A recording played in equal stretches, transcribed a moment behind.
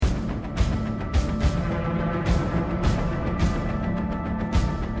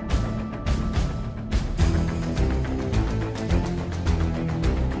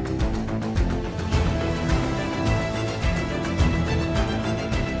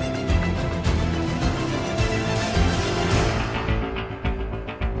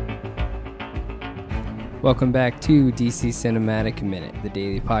Welcome back to DC Cinematic Minute, the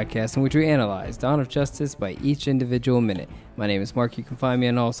daily podcast in which we analyze Dawn of Justice by each individual minute. My name is Mark. You can find me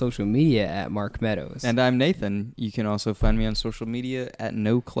on all social media at Mark Meadows. And I'm Nathan. You can also find me on social media at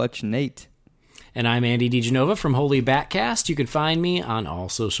NoClutchNate. And I'm Andy DeGenova from Holy Batcast. You can find me on all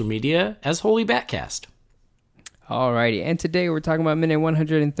social media as Holy Batcast. Alrighty, and today we're talking about minute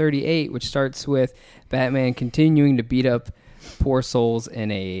 138, which starts with Batman continuing to beat up poor souls in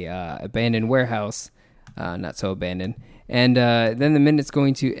a abandoned warehouse. Not so abandoned. And then the minute's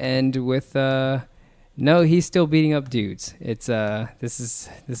going to end with no, he's still beating up dudes. It's this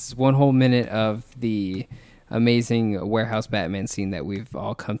is one whole minute of the amazing warehouse Batman scene that we've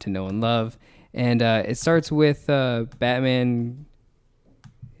all come to know and love. And it starts with Batman.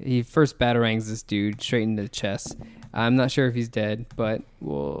 He first batarangs this dude straight into the chest. I'm not sure if he's dead, but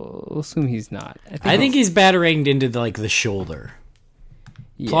we'll assume he's not. I think he's bataranged into the shoulder.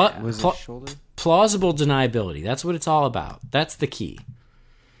 Yeah. Was it shoulder? Plausible deniability. That's what it's all about. That's the key.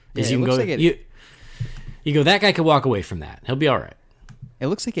 Is Yeah, you can go. You go. That guy could walk away from that. He'll be all right. It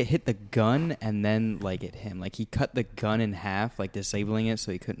looks like it hit the gun and then it hit him. Like he cut the gun in half, disabling it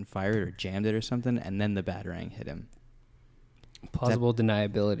so he couldn't fire it or jammed it or something, and then the batarang hit him. Plausible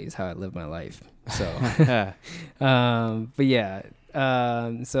deniability is how I live my life. So, but yeah.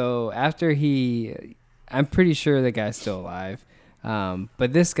 So after I'm pretty sure the guy's still alive.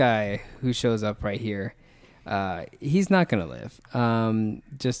 But this guy who shows up right here, he's not gonna live.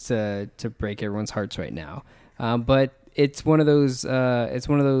 Just to break everyone's hearts right now. But it's one of those. It's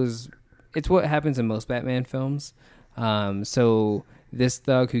what happens in most Batman films. So this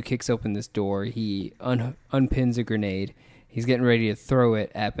thug who kicks open this door, he unpins a grenade. He's getting ready to throw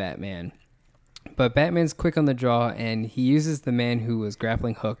it at Batman. But Batman's quick on the draw, and he uses the man who was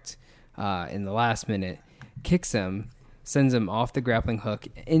grappling hooked in the last minute, kicks him, sends him off the grappling hook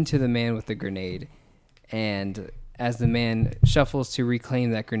into the man with the grenade. And as the man shuffles to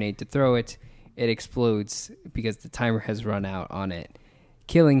reclaim that grenade to throw it, it explodes because the timer has run out on it,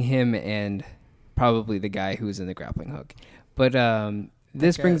 killing him and probably the guy who was in the grappling hook. But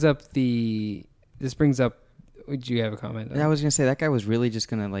this brings up. Would you have a comment? Yeah, I was gonna say that guy was really just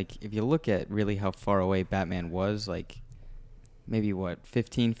gonna if you look at really how far away Batman was, maybe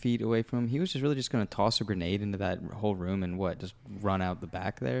 15 feet away from him, he was just gonna toss a grenade into that whole room and just run out the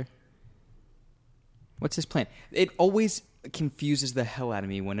back there. What's his plan? It always confuses the hell out of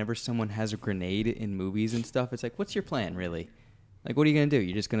me whenever someone has a grenade in movies and stuff. It's what's your plan really? What are you gonna do?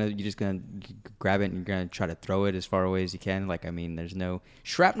 You're just gonna grab it and you're gonna try to throw it as far away as you can. There's no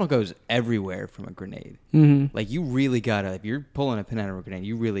shrapnel goes everywhere from a grenade. Mm-hmm. You really gotta, if you're pulling a pin out of a grenade,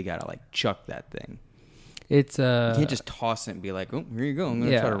 you really gotta chuck that thing. It's you can't just toss it and be oh, here you go. I'm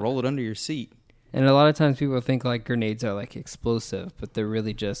gonna try to roll it under your seat. And a lot of times people think grenades are explosive, but they're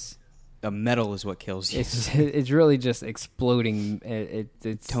really just a metal is what kills you. It's really just exploding.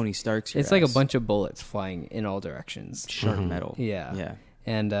 It's Tony Stark's. It's like a bunch of bullets flying in all directions. Sharp metal. Yeah.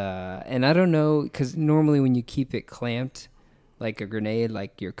 And I don't know, because normally when you keep it clamped like a grenade,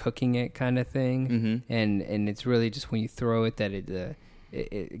 you're cooking it kind of thing, mm-hmm. and it's really just when you throw it that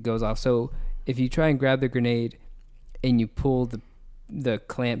it goes off. So if you try and grab the grenade and you pull the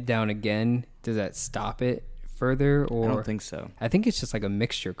clamp down again, does that stop it further? Or I don't think so. I think it's just a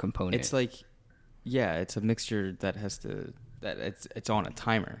mixture component. It's it's a mixture that it's on a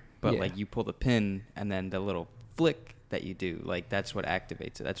timer, but you pull the pin and then the little flick that you do, that's what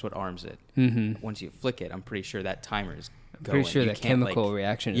activates it. That's what arms it. Mm-hmm. Once you flick it, I'm pretty sure that timer is going. Pretty sure that chemical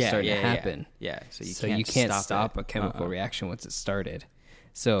reaction is starting to happen. Yeah. So you can't stop a chemical reaction once it started.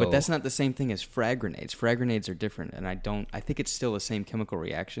 But that's not the same thing as frag grenades. Frag grenades are different, and I think it's still the same chemical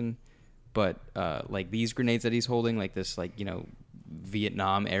reaction. But these grenades that he's holding, this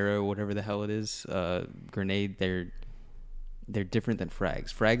Vietnam era, whatever the hell it is, grenade, they're different than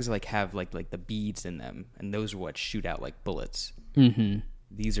frags. Frags have the beads in them, and those are what shoot out like bullets. Mm-hmm.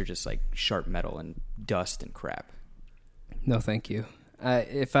 These are just sharp metal and dust and crap. No, thank you.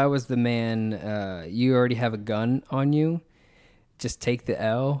 If I was the man, you already have a gun on you. Just take the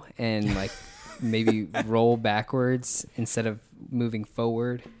L and maybe roll backwards instead of moving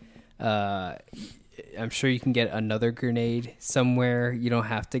forward. I'm sure you can get another grenade somewhere. You don't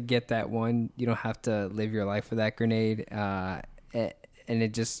have to get that one. You don't have to live your life with that grenade. And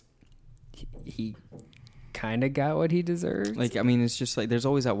it just, he kind of got what he deserved. It's just there's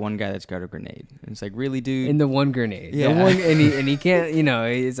always that one guy that's got a grenade. And it's really, dude. In the one grenade. Yeah. The one, and he can't,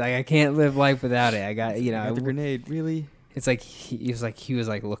 it's I can't live life without it. I got the grenade, really? It's he was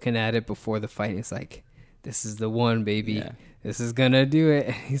looking at it before the fight. He's this is the one, baby. Yeah. This is gonna do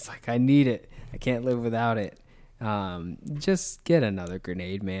it. He's I need it. I can't live without it. Just get another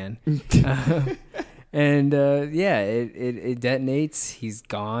grenade, man. And it detonates. He's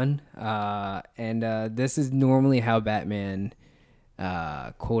gone. And this is normally how Batman,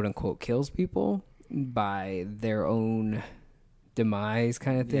 quote unquote, kills people, by their own demise,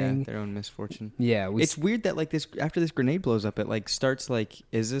 kind of thing. Yeah, their own misfortune. Yeah, it's weird that like this after this grenade blows up, it like starts like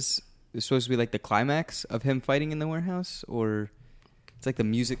is this supposed to be like the climax of him fighting in the warehouse, or it's like the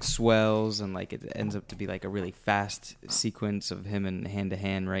music swells and like it ends up to be like a really fast sequence of him in hand to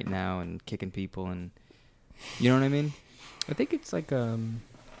hand right now and kicking people, and you know what I mean? I think it's like a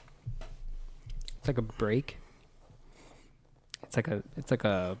break. It's like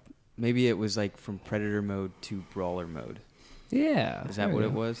a maybe it was like from Predator mode to Brawler mode. Yeah. Is that what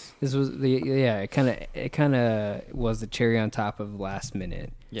it was? This was it kind of was the cherry on top of last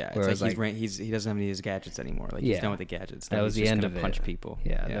minute. Yeah, it's like he doesn't have any of his gadgets anymore. Like he's done with the gadgets. That was the end of it. Punch people.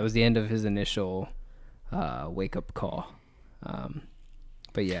 Yeah, that was the end of his initial wake up call.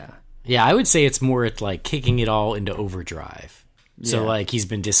 But yeah. Yeah, I would say it's more at like kicking it all into overdrive. So like he's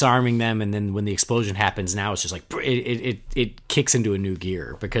been disarming them, and then when the explosion happens, now it's just like it kicks into a new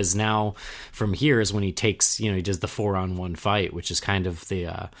gear, because now from here is when he takes, he does the 4-on-1 fight, which is kind of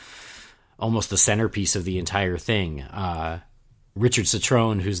the almost the centerpiece of the entire thing. Richard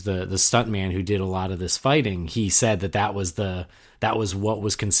Citrone, who's the stuntman who did a lot of this fighting, he said that was what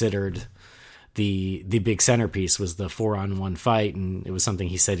was considered the big centerpiece, was the 4-on-1 fight, and it was something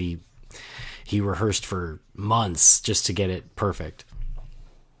he said he rehearsed for months just to get it perfect.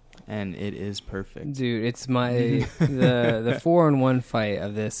 And it is perfect. Dude, it's the 4-on-1 fight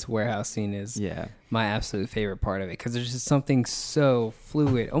of this warehouse scene is my absolute favorite part of it, because there's just something so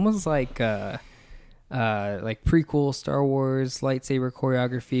fluid, almost like prequel Star Wars lightsaber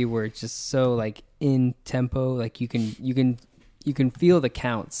choreography, where it's just so like in tempo, like you can feel the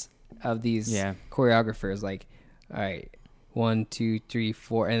counts of these choreographers, like, all right, 1, 2, 3,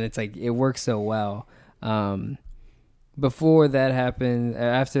 4, and it's like it works so well. Before that happened,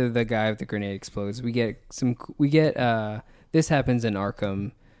 after the guy with the grenade explodes, we get this happens in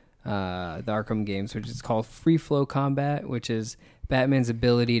Arkham, the Arkham games, which is called free flow combat, which is Batman's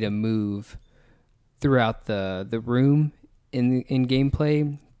ability to move throughout the room in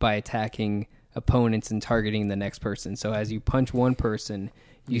gameplay by attacking opponents and targeting the next person. So as you punch one person,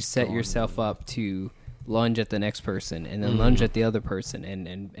 you set yourself up to lunge at the next person, and then lunge at the other person,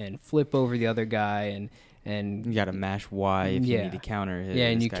 and flip over the other guy, and you got to mash Y if you need to counter.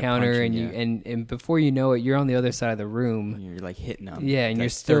 And you counter, and and before you know it, you're on the other side of the room. You're like hitting them. Yeah, and like you're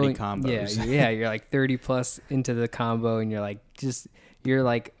still 30 combos. You're like 30 plus into the combo, and you're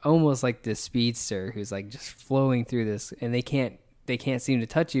like almost like this speedster who's like just flowing through this, and they can't seem to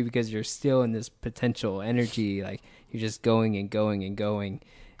touch you because you're still in this potential energy, like you're just going and going and going.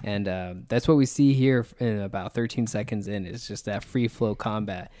 And that's what we see here in about 13 seconds in. It's just that free flow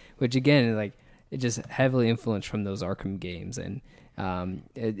combat, which again, like it just heavily influenced from those Arkham games. And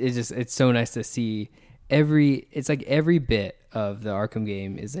it's so nice to see every bit of the Arkham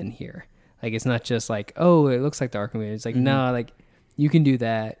game is in here. Like it's not just like, oh, it looks like the Arkham game. It's like, no, like you can do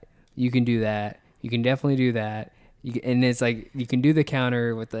that. You can do that. You can definitely do that. And it's like you can do the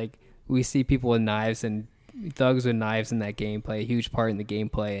counter with, like, we see people with knives, and thugs with knives in that game play a huge part in the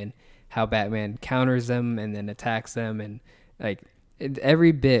gameplay, and how Batman counters them and then attacks them, and like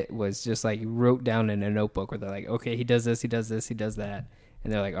every bit was just like wrote down in a notebook where they're like, okay, he does this, he does this, he does that,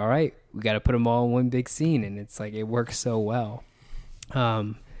 and they're like, all right, we got to put them all in one big scene, and it's like it works so well.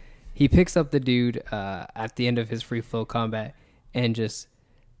 He picks up the dude at the end of his free flow combat and just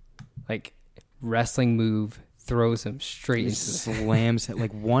like wrestling move throws him straight into slams him,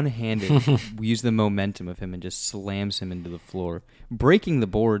 like one-handed. We use the momentum of him and just slams him into the floor, breaking the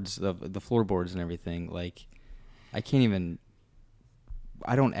boards, the floorboards and everything. Like I don't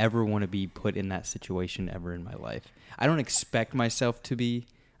ever want to be put in that situation ever in my life. I don't expect myself to be.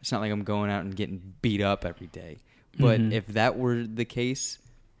 It's not like I'm going out and getting beat up every day. But if that were the case,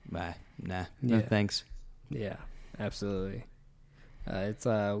 no thanks. Yeah, absolutely.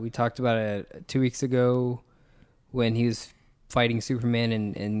 We talked about it 2 weeks ago when he was fighting Superman,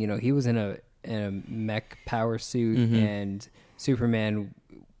 and he was in a mech power suit, and Superman,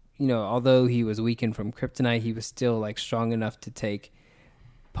 although he was weakened from kryptonite, he was still like strong enough to take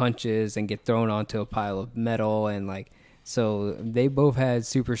punches and get thrown onto a pile of metal, and like so they both had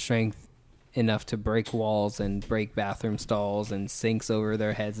super strength enough to break walls and break bathroom stalls and sinks over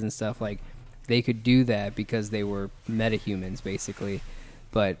their heads and stuff. Like they could do that because they were metahumans basically.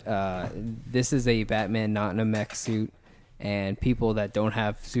 But this is a Batman not in a mech suit, and people that don't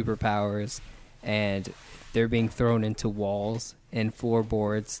have superpowers, and they're being thrown into walls and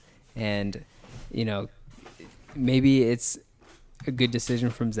floorboards, and maybe it's a good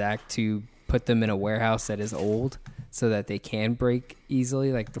decision from Zack to put them in a warehouse that is old so that they can break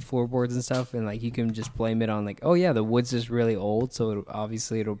easily, like the floorboards and stuff. And like you can just blame it on like, oh yeah, the wood's just really old, so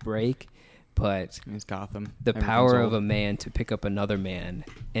it'll break. But it's Gotham. The power of a man to pick up another man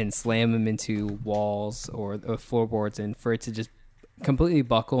and slam him into walls or floorboards, and for it to just completely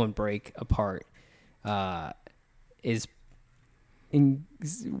buckle and break apart is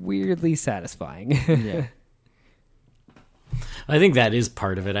weirdly satisfying. Yeah. I think that is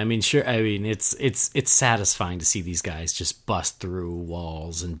part of it. I mean, sure. I mean, it's satisfying to see these guys just bust through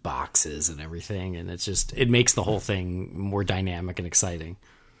walls and boxes and everything, and it makes the whole thing more dynamic and exciting.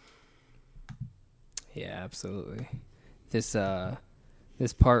 Yeah, absolutely. This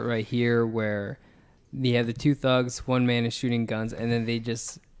part right here where you have the two thugs, one man is shooting guns, and then they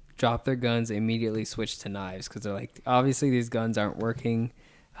just drop their guns and immediately switch to knives because they're like, obviously these guns aren't working.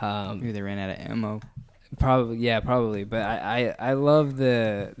 Maybe they ran out of ammo. Probably. But I love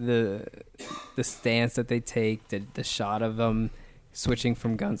the stance that they take, the shot of them switching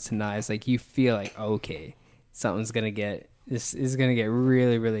from guns to knives. Like you feel like, okay, this is gonna get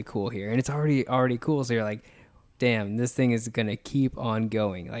really, really cool here, and it's already cool. So you're like, damn, this thing is gonna keep on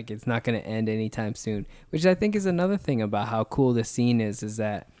going. Like it's not gonna end anytime soon. Which I think is another thing about how cool this scene is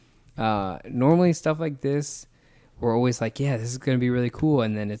that normally stuff like this, we're always like, yeah, this is gonna be really cool,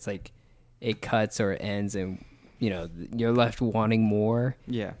 and then it's like it cuts or it ends, and you're left wanting more.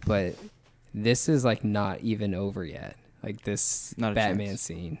 Yeah. But this is like not even over yet. Like this Batman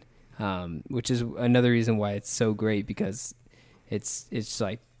scene. Which is another reason why it's so great, because it's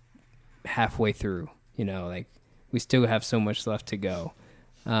like halfway through, like we still have so much left to go.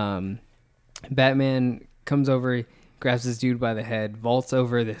 Batman comes over, grabs this dude by the head, vaults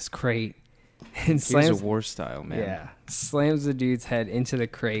over this crate, and slams a war style, man. Yeah, slams the dude's head into the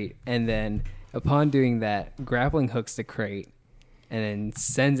crate, and then upon doing that, grappling hooks the crate, and then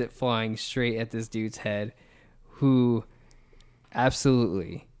sends it flying straight at this dude's head, who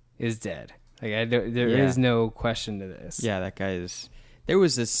absolutely is dead. Like there is no question to this. Yeah, that guy is. There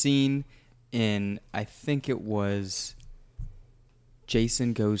was a scene in, I think it was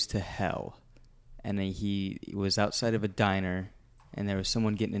Jason Goes to Hell, and he was outside of a diner, and there was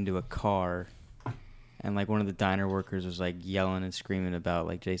someone getting into a car, and like one of the diner workers was like yelling and screaming about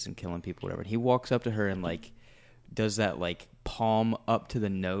like Jason killing people, whatever. And he walks up to her and like does that like palm up to the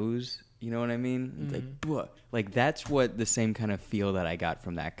nose. You know what I mean? Mm-hmm. Like, bleh. Like that's what the same kind of feel that I got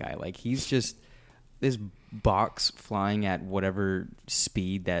from that guy. Like he's just this box flying at whatever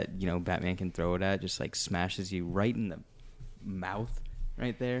speed that Batman can throw it at, just like smashes you right in the mouth,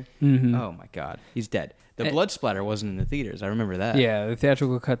 right there. Mm-hmm. Oh my God, he's dead. The blood splatter wasn't in the theaters. I remember that. Yeah, the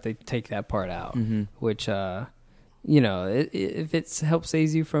theatrical cut, they take that part out, which if it helps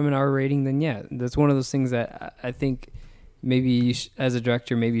save you from an R rating, then yeah, that's one of those things that I think. Maybe you as a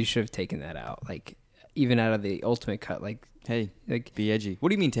director, maybe you should have taken that out, like even out of the ultimate cut. Like, hey, like be edgy. What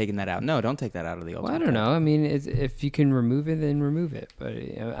do you mean taking that out? No, don't take that out of the ultimate. Well, I don't know. I mean, if you can remove it, then remove it. But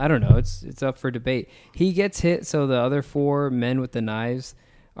I don't know. It's up for debate. He gets hit, so the other four men with the knives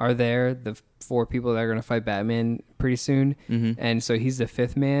are there. The four people that are going to fight Batman pretty soon, and so he's the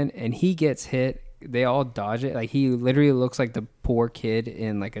fifth man, and he gets hit. They all dodge it. Like he literally looks like the poor kid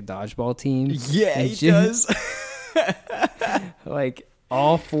in like a dodgeball team. Yeah, he does. Like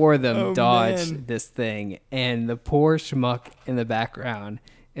all four of them dodge this thing, and the poor schmuck in the background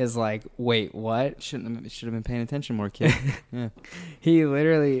is like, wait, what? Should have been paying attention more, kid. Yeah. He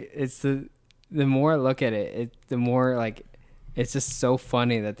literally, it's the more I look at it, the more like it's just so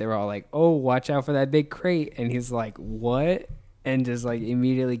funny that they're all like, oh, watch out for that big crate, and he's like, what? And just like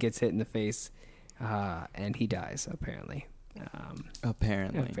immediately gets hit in the face, and he dies apparently.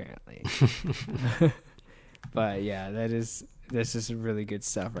 Apparently. But yeah, that's just really good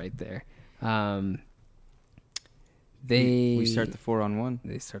stuff right there. We start the 4-on-1.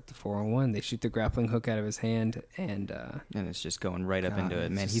 They start the 4-on-1. They shoot the grappling hook out of his hand, and it's just going right up into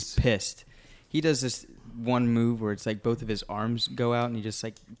it. Man, he's pissed. He does this one move where it's like both of his arms go out, and he just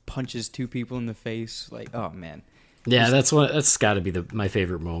like punches two people in the face. Like, oh man. Yeah, that's got to be my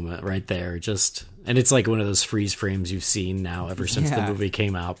favorite moment right there. And it's like one of those freeze frames you've seen now ever since the movie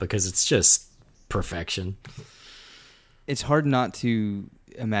came out, because it's just perfection. It's hard not to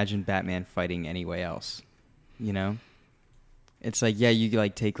imagine Batman fighting any way else, It's like, yeah, you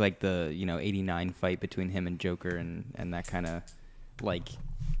like take like the 89 fight between him and Joker and that kind of like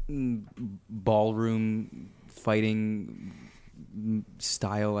ballroom fighting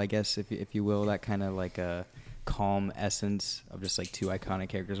style, I guess, if you will, that kind of like a calm essence of just like two iconic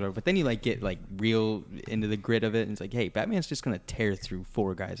characters. But then you like get like real into the grit of it, and it's like, hey, Batman's just gonna tear through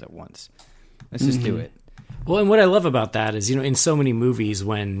four guys at once. Let's just do it. Well, and what I love about that is, in so many movies,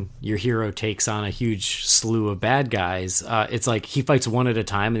 when your hero takes on a huge slew of bad guys, it's like he fights one at a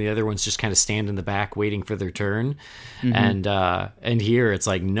time, and the other ones just kind of stand in the back waiting for their turn. And here it's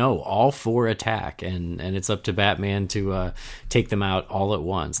like, no, all four attack, and it's up to Batman to take them out all at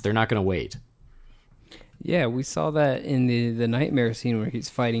once. They're not going to wait. Yeah, we saw that in the nightmare scene where he's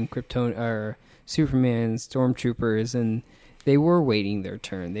fighting Superman, stormtroopers, and they were waiting their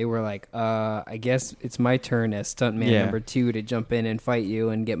turn. They were like, I guess it's my turn as stuntman number 2 to jump in and fight you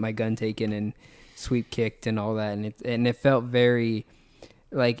and get my gun taken and sweep kicked and all that. And it felt very,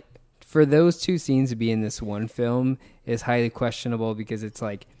 like, for those two scenes to be in this one film is highly questionable, because it's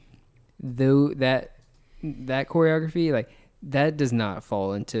like, though that choreography, like, that does not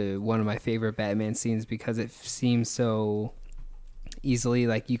fall into one of my favorite Batman scenes, because it seems so easily,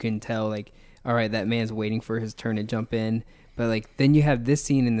 like, you can tell, like, all right, that man's waiting for his turn to jump in. But, like, then you have this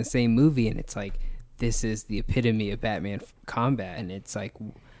scene in the same movie, and it's like, this is the epitome of Batman combat. And it's like,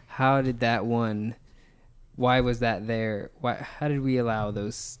 how did that one, why was that there? How did we allow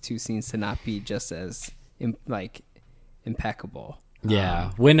those two scenes to not be just as, impeccable?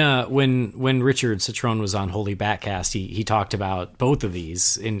 Yeah. When Richard Citron was on Holy Batcast, he talked about both of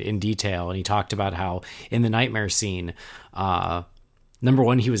these in detail. And he talked about how in the nightmare scene, number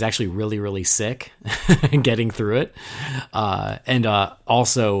one, he was actually really, really sick and getting through it.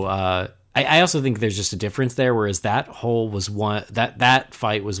 Also, I also think there's just a difference there, whereas that whole was that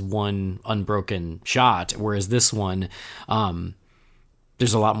fight was one unbroken shot, whereas this one,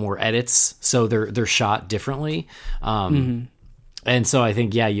 there's a lot more edits, so they're shot differently. And so I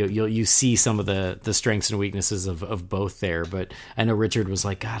think, you see some of the strengths and weaknesses of both there. But I know Richard was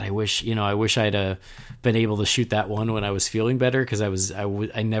like, God, I wish I'd been able to shoot that one when I was feeling better, because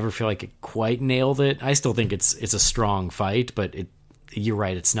I never feel like it quite nailed it. I still think it's a strong fight, but you're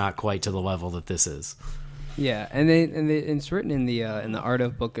right, it's not quite to the level that this is. Yeah, and it's written in the Art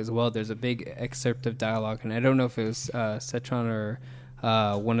of book as well. There's a big excerpt of dialogue, and I don't know if it was Citron or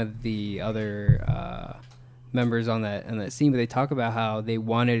one of the other members on that scene, but they talk about how they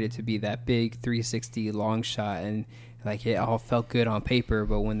wanted it to be that big 360 long shot, and like it all felt good on paper,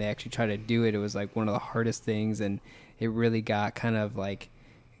 but when they actually tried to do it, it was like one of the hardest things, and it really got kind of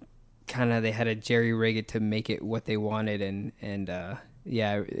they had to jerry-rig it to make it what they wanted, and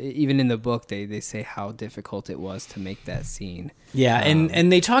even in the book they say how difficult it was to make that scene. Yeah,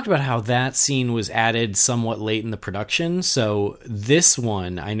 and they talked about how that scene was added somewhat late in the production. So this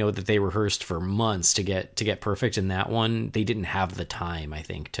one, I know that they rehearsed for months to get perfect. In that one, they didn't have the time, I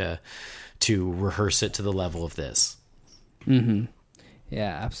think, to rehearse it to the level of this. Mm-hmm.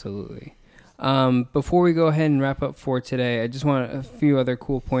 Yeah, absolutely. Before we go ahead and wrap up for today, I just want a few other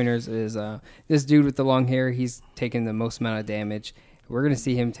cool pointers. Is this dude with the long hair? He's taking the most amount of damage. We're going to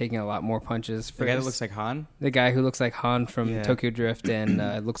see him taking a lot more punches. The guy that looks like Han? The guy who looks like Han from Tokyo Drift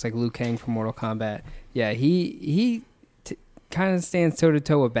and looks like Liu Kang from Mortal Kombat. Yeah, he kind of stands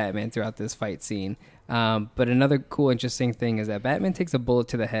toe-to-toe with Batman throughout this fight scene. But another cool, interesting thing is that Batman takes a bullet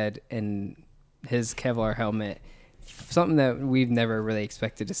to the head in his Kevlar helmet, something that we've never really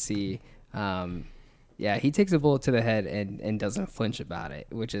expected to see. He takes a bullet to the head and doesn't flinch about it,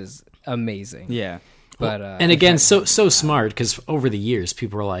 which is amazing. Yeah. But and again, so smart, because over the years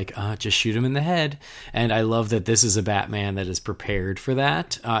people were like, just shoot him in the head. And I love that this is a Batman that is prepared for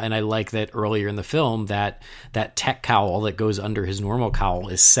that. And I like that earlier in the film that tech cowl that goes under his normal cowl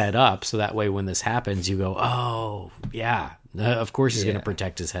is set up so that way when this happens, you go, oh yeah, of course he's going to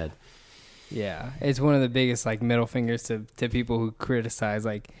protect his head. Yeah, it's one of the biggest middle fingers to people who criticize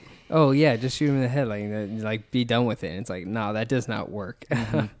oh yeah, just shoot him in the head, like be done with it. And it's like, no, that does not work.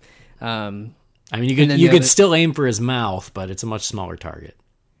 Mm-hmm. I mean, you could still aim for his mouth, but it's a much smaller target.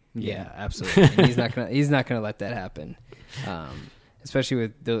 Yeah, absolutely. And he's not gonna let that happen, especially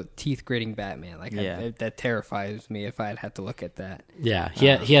with the teeth gritting Batman. That terrifies me if I'd have to look at that. Yeah,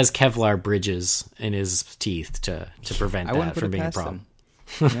 he has Kevlar bridges in his teeth to prevent that from being a problem.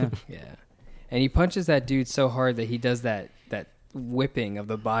 Yeah, and he punches that dude so hard that he does that whipping of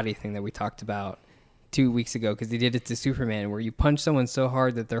the body thing that we talked about 2 weeks ago, because he did it to Superman, where you punch someone so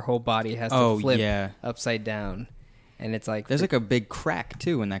hard that their whole body has to flip upside down, and it's like there's a big crack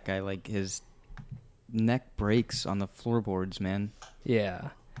too when that guy his neck breaks on the floorboards, man.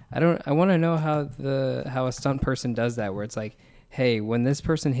 Yeah, I want to know how a stunt person does that, where it's like, hey, when this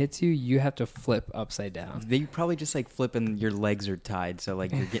person hits you, you have to flip upside down. They probably just flip and your legs are tied, so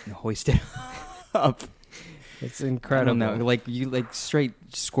you're getting hoisted up. It's incredible. I don't know, you straight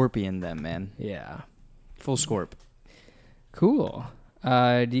scorpion them, man. Yeah. Full scorp. Cool.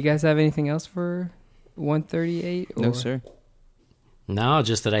 Do you guys have anything else for 138? No, sir. No,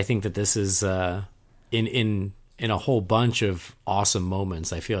 just that I think that this is in a whole bunch of awesome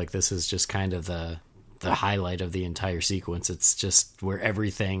moments, I feel like this is just kind of the highlight of the entire sequence. It's just where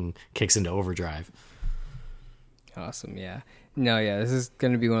everything kicks into overdrive. Awesome. Yeah. No, yeah, this is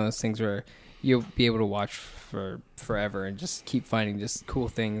going to be one of those things where you'll be able to watch for forever and just keep finding just cool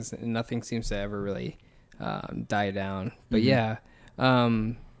things, and nothing seems to ever really die down. But yeah,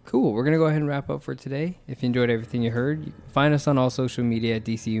 cool. We're going to go ahead and wrap up for today. If you enjoyed everything you heard, you can find us on all social media at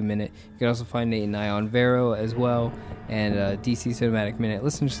DCU Minute. You can also find Nate and I on Vero as well, and DC Cinematic Minute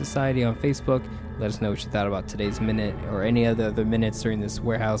Listener Society on Facebook. Let us know what you thought about today's minute or any other minutes during this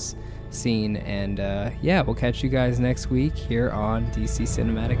warehouse scene. And yeah, we'll catch you guys next week here on DC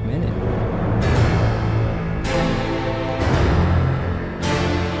Cinematic Minute.